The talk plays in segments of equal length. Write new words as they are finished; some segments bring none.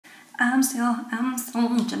I'm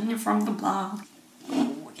still Jenny from the blog.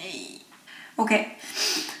 Okay.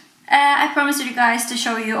 I promised you guys to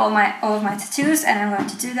show you all of my tattoos, and I'm going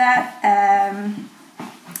to do that.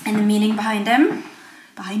 And the meaning behind them.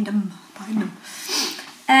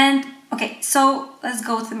 And okay, so let's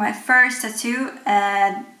go to my first tattoo.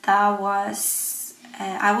 That was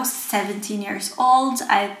I was 17 years old.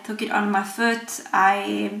 I took it on my foot.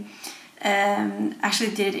 I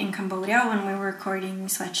actually did it in Cambodia when we were recording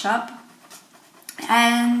Sweatshop.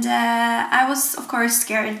 And I was, of course,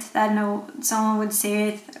 scared that someone would see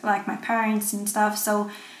it, like my parents and stuff.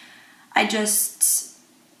 So I just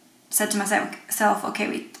said to myself, okay,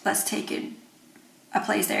 wait, let's take a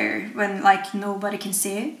place there when like nobody can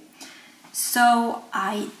see it. So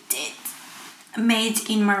I did. Made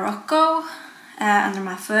in Morocco under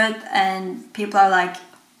my foot, and people are like,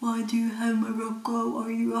 why do you have Morocco? Are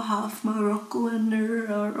you a half Moroccaner,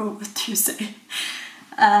 or what do you say?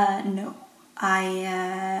 No.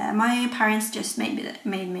 My parents just made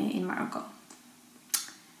me in Morocco.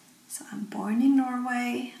 So I'm born in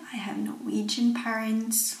Norway. I have Norwegian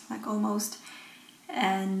parents, like almost,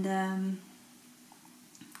 and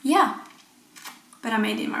yeah, but I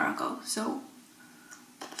made it in Morocco. So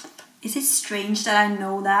is it strange that I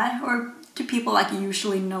know that, or do people like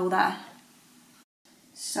usually know that?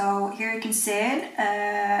 So here you can see it.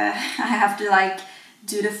 I have to like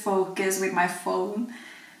do the focus with my phone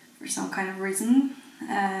for some kind of reason,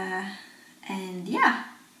 and yeah,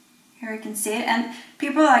 here you can see it, and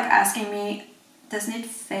people are like asking me, doesn't it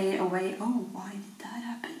fade away? Oh, why did that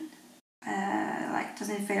happen? Like,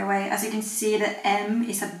 doesn't it fade away? As you can see, the M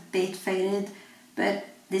is a bit faded, but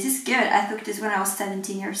this is good. I took this when I was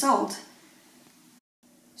 17 years old.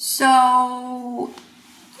 So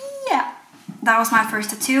yeah, that was my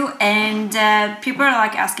first tattoo, and people are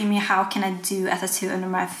like asking me how can I do a tattoo under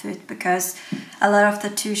my foot, because a lot of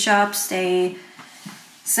tattoo shops, they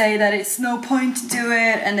say that it's no point to do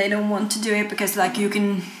it, and they don't want to do it because like you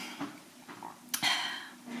can,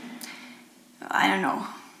 I don't know,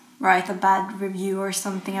 write a bad review or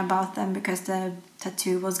something about them because the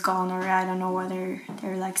tattoo was gone, or I don't know what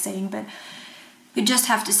they're like saying, but you just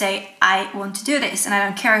have to say, I want to do this and I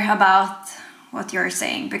don't care about what you're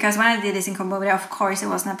saying. Because when I did this in Cambodia, of course it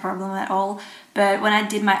wasn't a problem at all, but when I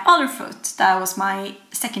did my other foot, that was my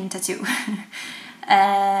second tattoo.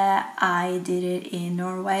 I did it in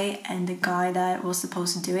Norway, and the guy that was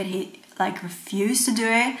supposed to do it, he like refused to do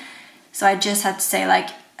it. So I just had to say like,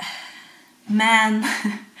 man,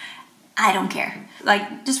 I don't care.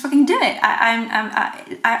 Like, just fucking do it.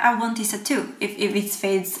 I want this tattoo. If it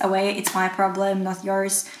fades away, it's my problem, not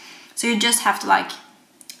yours. So you just have to like,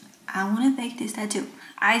 I want to make this tattoo.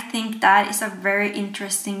 I think that is a very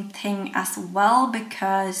interesting thing as well,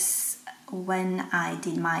 because when I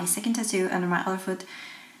did my second tattoo under my other foot,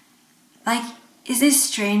 like, is this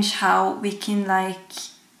strange how we can like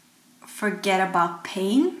forget about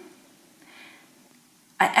pain?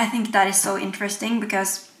 I think that is so interesting,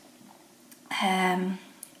 because when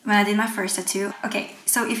I did my first tattoo, okay,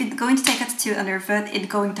 so if you're going to take a tattoo under your foot, it's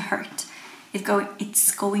going to hurt.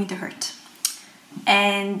 It's going to hurt.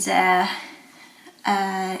 And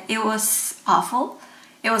it was awful.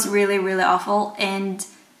 It was really, really awful. And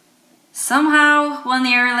somehow 1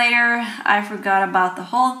 year later, I forgot about the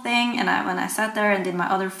whole thing. And when I sat there and did my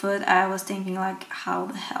other foot, I was thinking like, how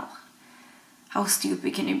the hell? How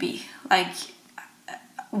stupid can you be? Like,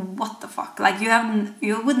 what the fuck? Like,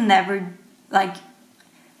 you would never like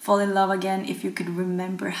fall in love again if you could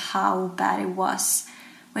remember how bad it was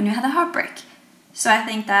when you had a heartbreak. So I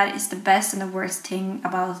think that is the best and the worst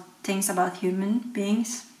things about human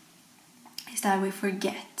beings, is that we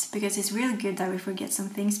forget. Because it's really good that we forget some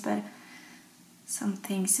things, but some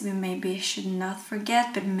things we maybe should not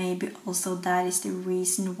forget, but maybe also that is the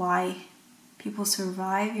reason why people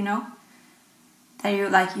survive, you know?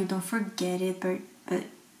 That you don't forget it, but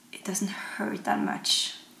it doesn't hurt that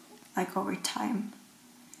much, like over time.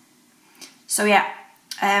 So yeah,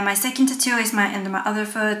 my second tattoo is under my other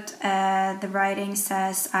foot. The writing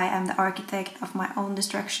says, I am the architect of my own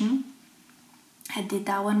destruction. I did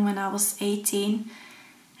that one when I was 18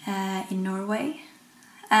 in Norway.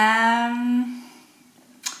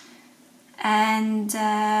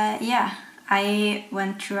 Yeah, I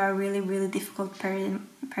went through a really, really difficult period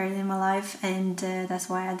in my life, and that's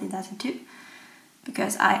why I did that tattoo.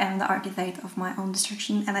 Because I am the architect of my own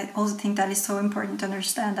destruction. And I also think that is so important to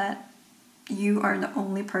understand, that you are the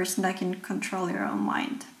only person that can control your own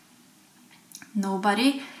mind.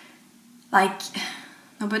 Nobody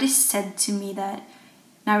said to me that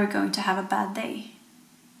now we're going to have a bad day.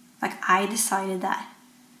 Like, I decided that.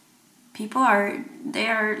 people they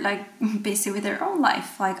are like busy with their own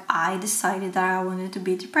life. Like I decided that I wanted to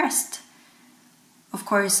be depressed. Of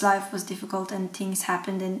course, life was difficult and things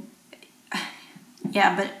happened, and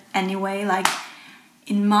yeah, but anyway, like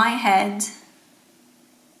in my head,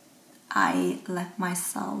 I let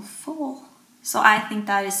myself fall. So I think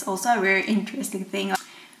that is also a very interesting thing.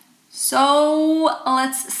 So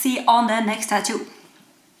let's see on the next tattoo.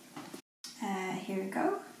 Here we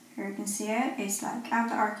go. Here you can see it. It's like I'm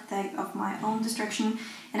the architect of my own destruction,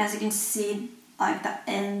 and as you can see, like the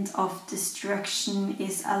end of destruction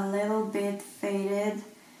is a little bit faded.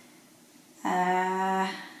 But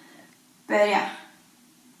yeah,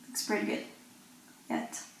 looks pretty good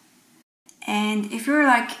yet. And if you're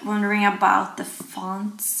like wondering about the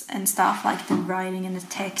fonts and stuff, like the writing and the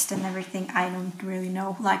text and everything, I don't really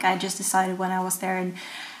know. Like I just decided when I was there and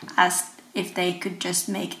asked if they could just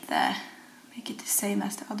make it the same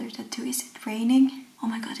as the other tattoo. Is it raining? Oh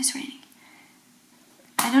my god, it's raining.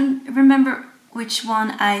 I don't remember which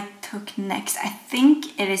one I took next. I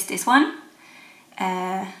think it is this one.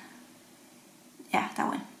 Yeah, that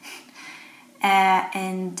one.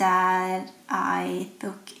 And that I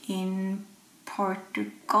took in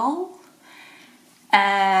Portugal.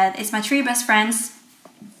 It's my 3 best friends.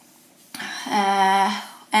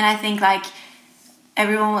 And I think like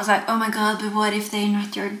everyone was like, oh my god, but what if they're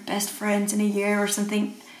not your best friends in a year or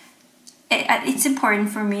something? It's important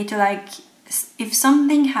for me to like, if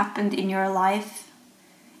something happened in your life,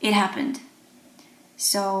 it happened.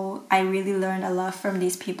 So I really learned a lot from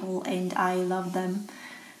these people and I love them.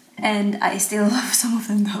 And I still love some of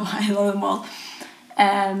them though, I love them all.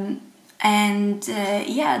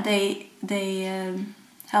 Yeah, they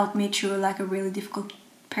helped me through like a really difficult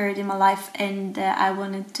period in my life, and I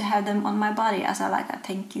wanted to have them on my body as a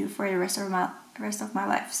thank you for the rest of my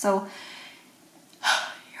life. So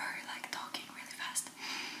you're like talking really fast.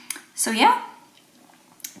 So yeah,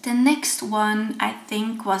 the next one I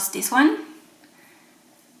think was this one.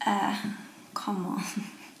 Come on,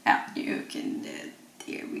 yeah, you can.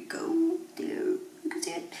 There we go. There you can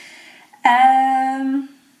see it.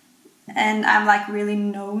 And I'm like really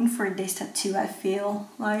known for this tattoo, I feel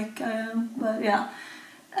like, but yeah.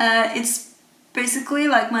 It's basically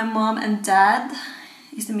like my mom and dad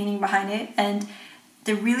is the meaning behind it. And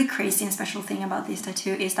the really crazy and special thing about this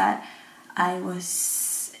tattoo is that I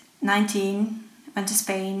was 19, went to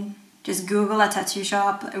Spain, just Googled a tattoo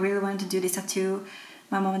shop. I really wanted to do this tattoo.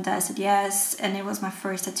 My mom and dad said yes, and it was my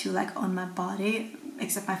first tattoo like on my body,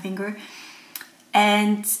 except my finger.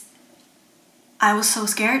 And I was so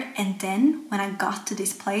scared, and then when I got to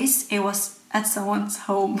this place, it was at someone's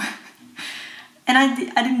home. And I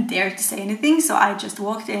didn't dare to say anything, so I just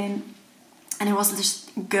walked in, and it was this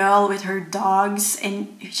girl with her dogs,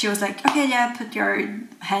 and she was like, okay, yeah, put your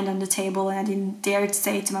hand on the table, and I didn't dare to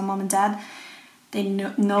say it to my mom and dad. They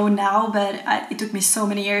know now, but it took me so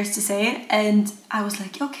many years to say it, and I was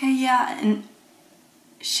like, okay, yeah, and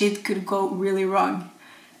shit could go really wrong.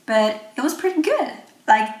 But it was pretty good.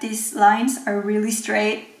 Like, these lines are really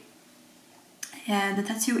straight, and the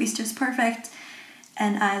tattoo is just perfect,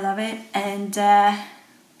 and I love it. And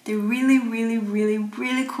the really, really, really,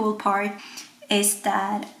 really cool part is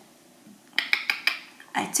that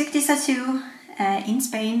I took this tattoo in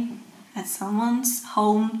Spain at someone's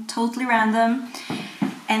home, totally random,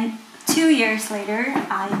 and 2 years later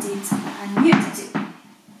I did a new tattoo.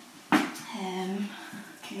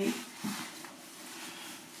 Okay.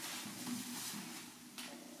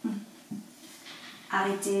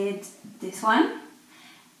 I did this one,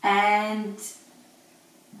 and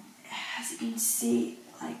as you can see,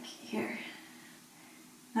 like here,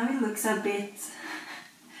 now it looks a bit,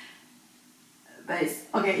 but it's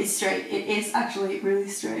okay, it's straight. It is actually really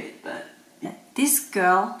straight. But this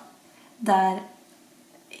girl that,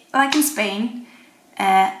 like in Spain,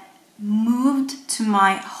 moved to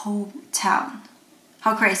my hometown.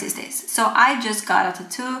 How crazy is this? So I just got a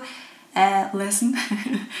tattoo lesson,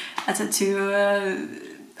 a tattoo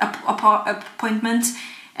appointment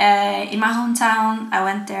in my hometown. I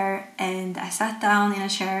went there and I sat down in a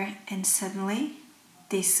chair, and suddenly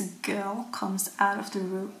this girl comes out of the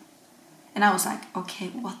room, and I was like, okay,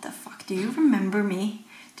 what the fuck, do you remember me?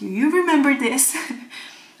 Do you remember this?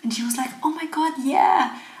 And she was like, oh my god,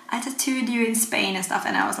 yeah, I tattooed you in Spain and stuff.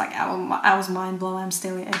 And I was like, I was mind blown.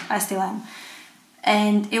 I still am.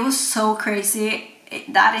 And it was so crazy.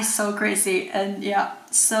 That is so crazy. And yeah,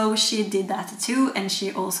 so she did that tattoo, and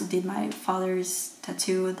she also did my father's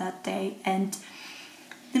tattoo that day. And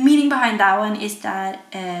the meaning behind that one is that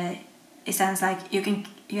it sounds like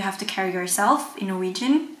you have to carry yourself in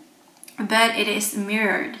Norwegian, but it is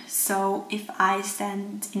mirrored. So if I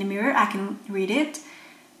stand in a mirror, I can read it,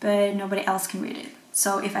 but nobody else can read it.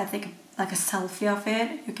 So if I take like a selfie of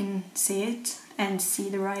it, you can see it and see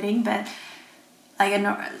the writing, but like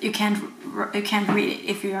you can't read it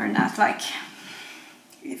if you're not like,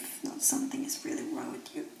 if not something is really wrong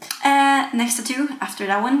with you. Next tattoo after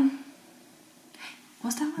that one.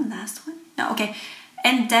 Was that one last one? No, okay.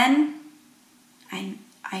 And then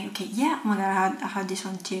okay, yeah, oh my god, I had this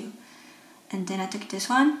one too. And then I took this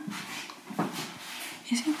one.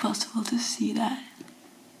 Is it possible to see that?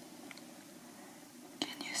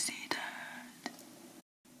 Can you see that?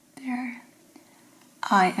 There.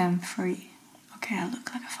 I am free. Okay, I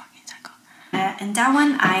look like a fucking psycho. And that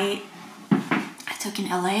one I took in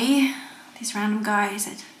LA. This random guy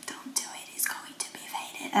said, "Don't do it, it's going to be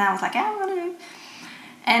faded." And I was like, "Yeah, I'm gonna do it."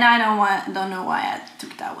 And I don't know why I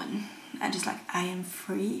took that one. I just like, I am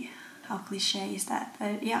free. How cliche is that?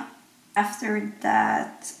 But yeah. After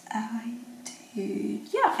that, I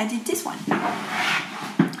did this one.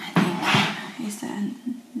 I think is the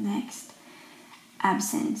next,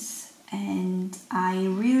 Absence. And I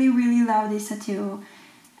really, really love this tattoo.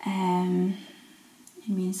 It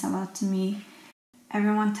means a lot to me.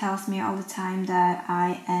 Everyone tells me all the time that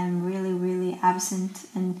I am really, really absent,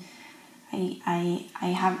 and I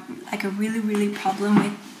have like a really problem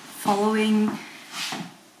with following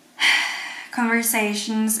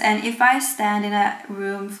conversations, and if I stand in a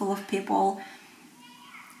room full of people,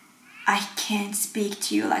 I can't speak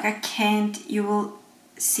to you. Like you will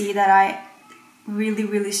see that I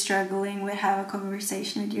really struggling with have a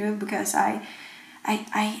conversation with you, because I'm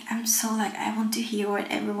so like, I want to hear what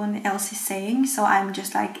everyone else is saying, so I'm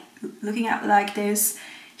just like looking at like this,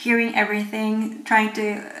 hearing everything, trying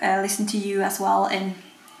to listen to you as well, and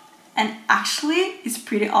actually it's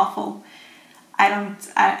pretty awful.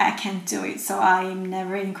 I can't do it, so I'm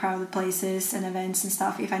never in crowded places and events and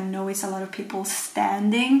stuff. If I know it's a lot of people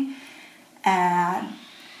standing,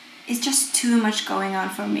 it's just too much going on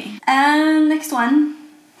for me. And next one,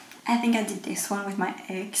 I think I did this one with my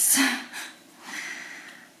ex.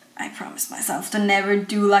 I promised myself to never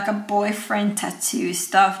do like a boyfriend tattoo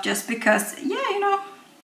stuff, just because, yeah, you know,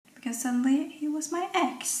 because suddenly he was my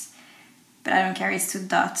ex. But I don't care, it's 2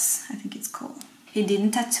 dots, I think it's cool. He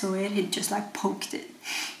didn't tattoo it, he just like poked it.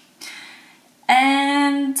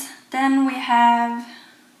 And then we have,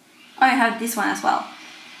 I have this one as well.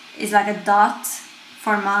 It's like a dot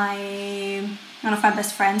for one of my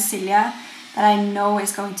best friends, Celia, that I know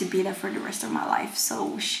is going to be there for the rest of my life.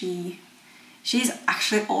 So she's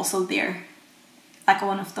actually also there, like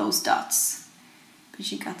one of those dots. But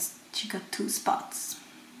she got 2 spots.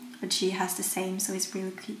 But she has the same, so it's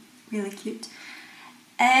really cute.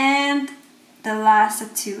 And the last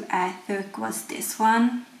tattoo I took was this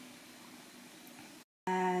one.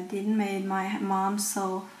 Didn't make my mom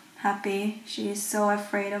so happy. She is so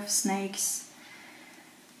afraid of snakes.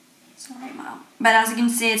 Sorry, Mom. But as you can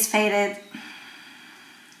see, it's faded.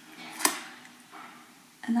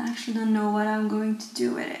 And I actually don't know what I'm going to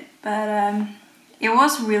do with it. But it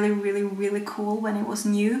was really cool when it was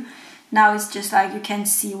new. Now it's just like you can't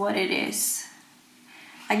see what it is.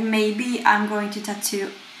 Like maybe I'm going to do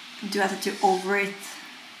a tattoo over it.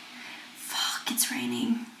 Fuck, it's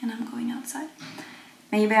raining and I'm going outside.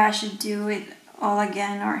 Maybe I should do it all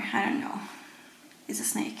again, or I don't know. It's a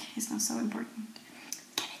snake, it's not so important.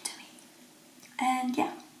 Give it to me. And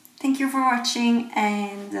yeah, thank you for watching,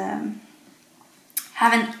 and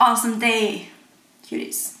have an awesome day,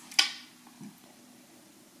 cuties.